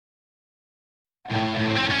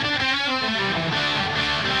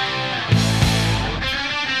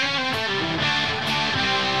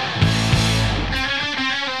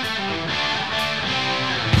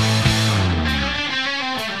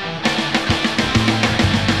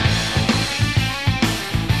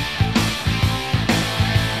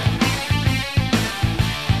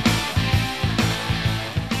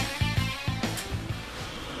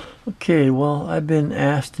Okay, well, I've been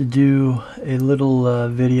asked to do a little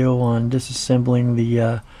video on disassembling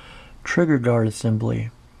the trigger guard assembly,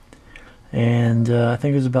 and I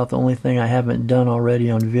think it's about the only thing I haven't done already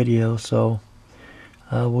on video, so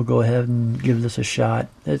we'll go ahead and give this a shot.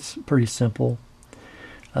 It's pretty simple.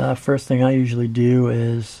 First thing I usually do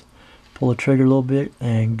is pull the trigger a little bit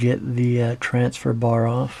and get the transfer bar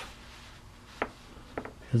off,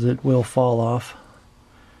 because it will fall off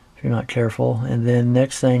if you're not careful. And then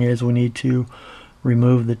next thing is we need to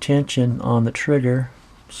remove the tension on the trigger,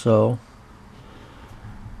 so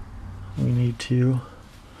we need to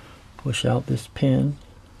push out this pin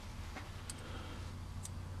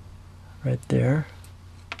right there.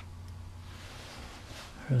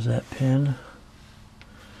 There's that pin,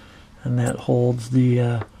 and that holds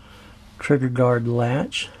the trigger guard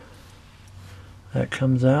latch. That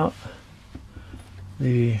comes out.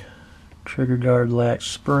 The trigger guard latch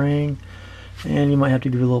spring, and you might have to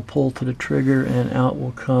give a little pull to the trigger, and out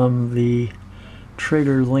will come the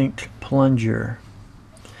trigger linked plunger.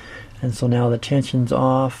 And so now the tension's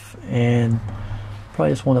off, and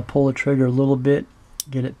probably just want to pull the trigger a little bit,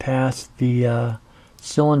 get it past the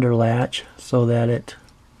cylinder latch so that it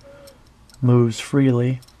moves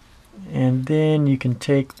freely, and then you can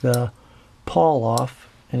take the pawl off.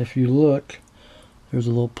 And if you look, there's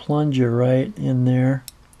a little plunger right in there,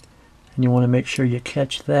 and you want to make sure you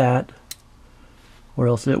catch that, or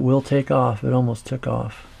else it will take off. It almost took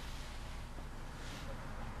off.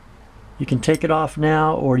 You can take it off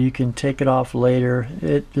now, or you can take it off later.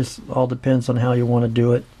 It just all depends on how you want to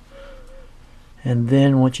do it. And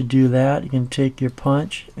then once you do that, you can take your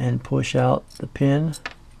punch and push out the pin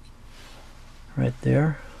right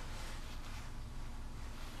there,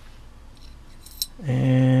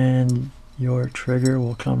 and your trigger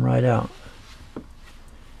will come right out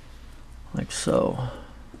like so.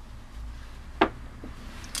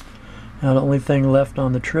 Now the only thing left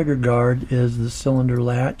on the trigger guard is the cylinder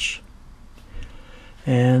latch,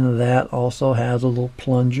 and that also has a little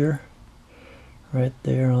plunger right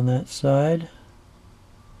there on that side.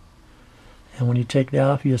 And when you take that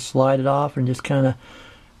off, you just slide it off and just kind of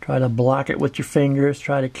try to block it with your fingers,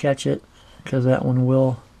 try to catch it, because that one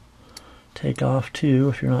will take off too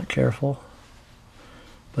if you're not careful.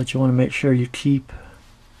 But you want to make sure you keep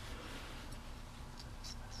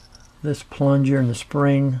this plunger and the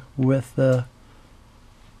spring with the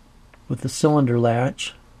cylinder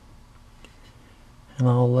latch, and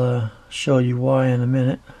I'll show you why in a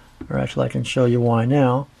minute, or actually I can show you why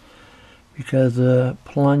now, because the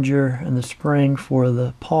plunger and the spring for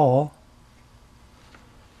the pawl,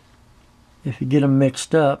 if you get them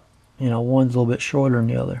mixed up, you know, one's a little bit shorter than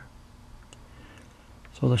the other.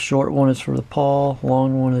 So the short one is for the pawl,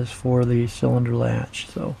 long one is for the cylinder latch.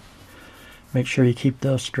 So make sure you keep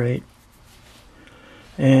those straight.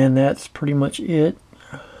 And that's pretty much it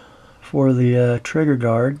for the trigger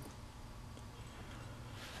guard.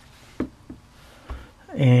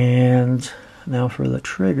 And now for the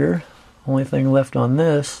trigger, only thing left on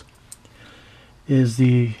this is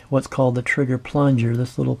the what's called the trigger plunger,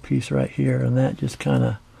 this little piece right here, and that just kind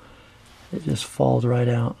of, it just falls right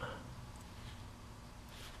out.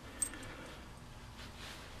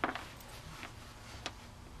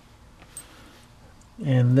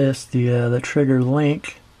 And this, the trigger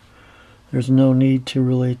link, there's no need to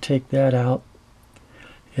really take that out.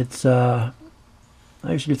 It's I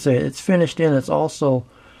guess you could say it's finished in. It's also,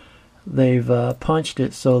 they've punched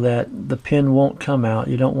it so that the pin won't come out.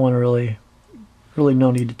 You don't want to really no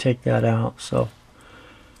need to take that out. So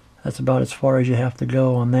that's about as far as you have to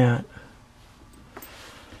go on that.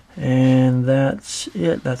 And that's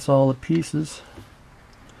it. That's all the pieces.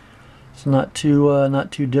 It's not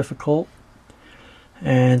too difficult.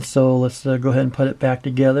 And so let's go ahead and put it back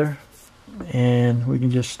together, and we can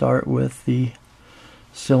just start with the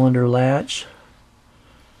cylinder latch.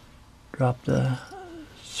 Drop the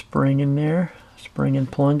spring in there, spring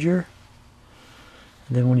and plunger,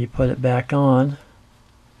 and then when you put it back on,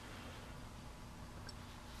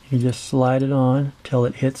 you just slide it on till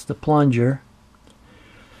it hits the plunger,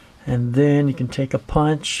 and then you can take a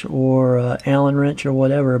punch or a Allen wrench or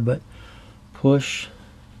whatever, but push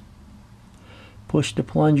the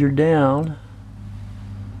plunger down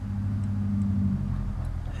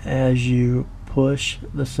as you push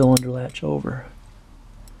the cylinder latch over.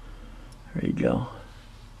 There you go.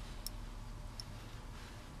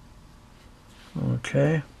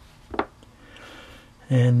 Okay.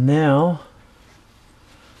 And now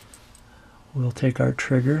we'll take our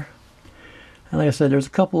trigger. And like I said, there's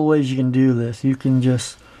a couple of ways you can do this. You can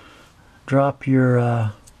just drop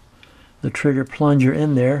your the trigger plunger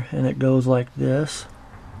in there, and it goes like this.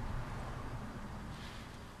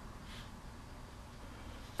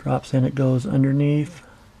 Drops in, it goes underneath,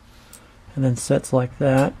 and then sets like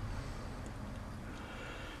that.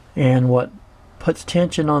 And what puts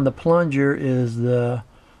tension on the plunger is the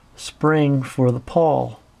spring for the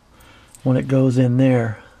pawl when it goes in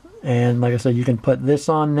there. And like I said, you can put this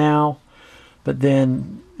on now, but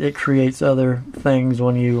then it creates other things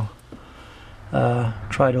when you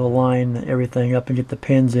try to align everything up and get the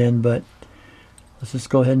pins in. But let's just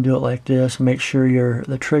go ahead and do it like this. Make sure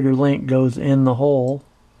the trigger link goes in the hole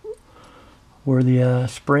where the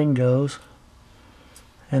spring goes,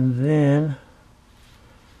 and then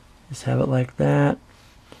just have it like that.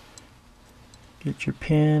 Get your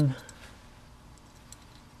pin,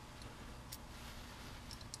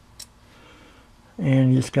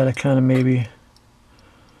 and you just got to kind of maybe,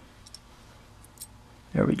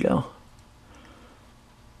 there we go,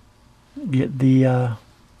 get the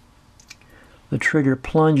trigger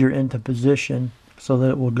plunger into position so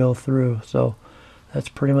that it will go through. So that's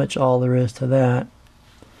pretty much all there is to that.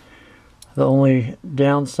 The only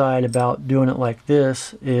downside about doing it like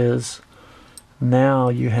this is now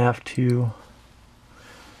you have to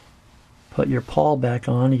put your pawl back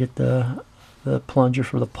on. You get the plunger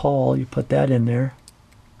for the pawl, you put that in there.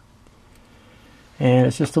 And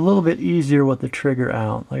it's just a little bit easier with the trigger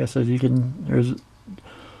out. Like I said, there's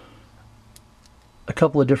a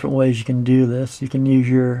couple of different ways you can do this. You can use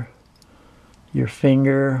your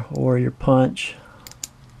finger or your punch.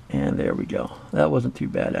 And there we go. That wasn't too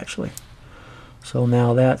bad actually. So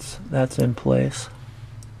now that's in place.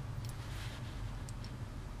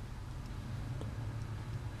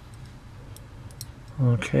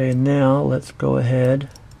 Okay, now let's go ahead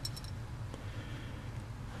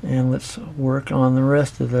and let's work on the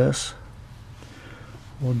rest of this.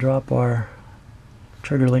 We'll drop our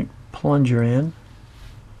trigger link plunger in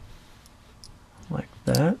like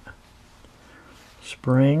that.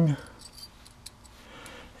 Spring.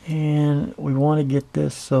 And we want to get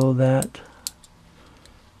this so that,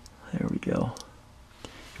 there we go.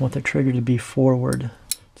 You want the trigger to be forward.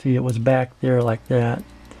 See, it was back there like that.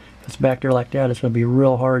 If it's back there like that, it's going to be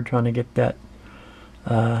real hard trying to get that,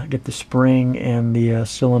 get the spring and the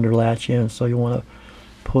cylinder latch in. So you want to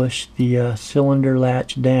push the cylinder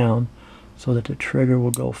latch down so that the trigger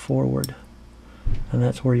will go forward. And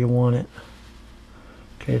that's where you want it.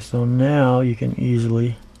 Okay, so now you can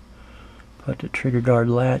easily put the trigger guard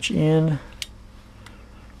latch in,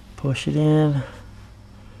 push it in,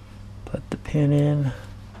 put the pin in,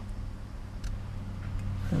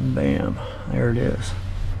 and bam, there it is.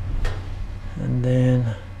 And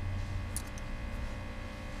then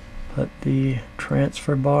put the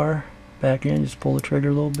transfer bar back in, just pull the trigger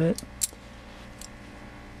a little bit,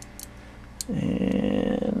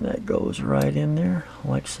 and that goes right in there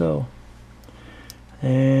like so.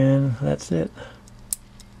 And that's it.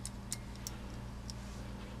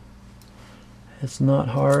 It's not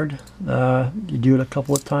hard. You do it a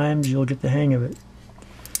couple of times, you'll get the hang of it.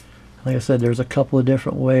 Like I said, there's a couple of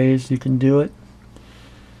different ways you can do it.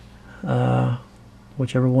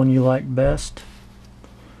 Whichever one you like best,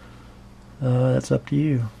 that's up to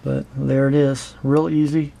you. But there it is, real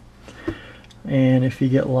easy. And if you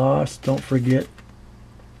get lost, don't forget,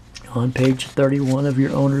 on page 31 of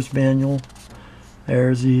your owner's manual,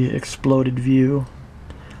 there's the exploded view.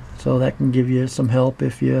 So that can give you some help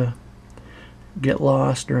if you get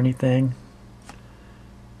lost or anything.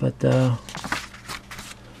 But there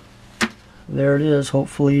it is.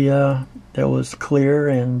 Hopefully that was clear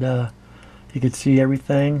and you could see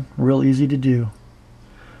everything. Real easy to do.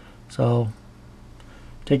 So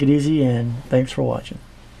take it easy and thanks for watching.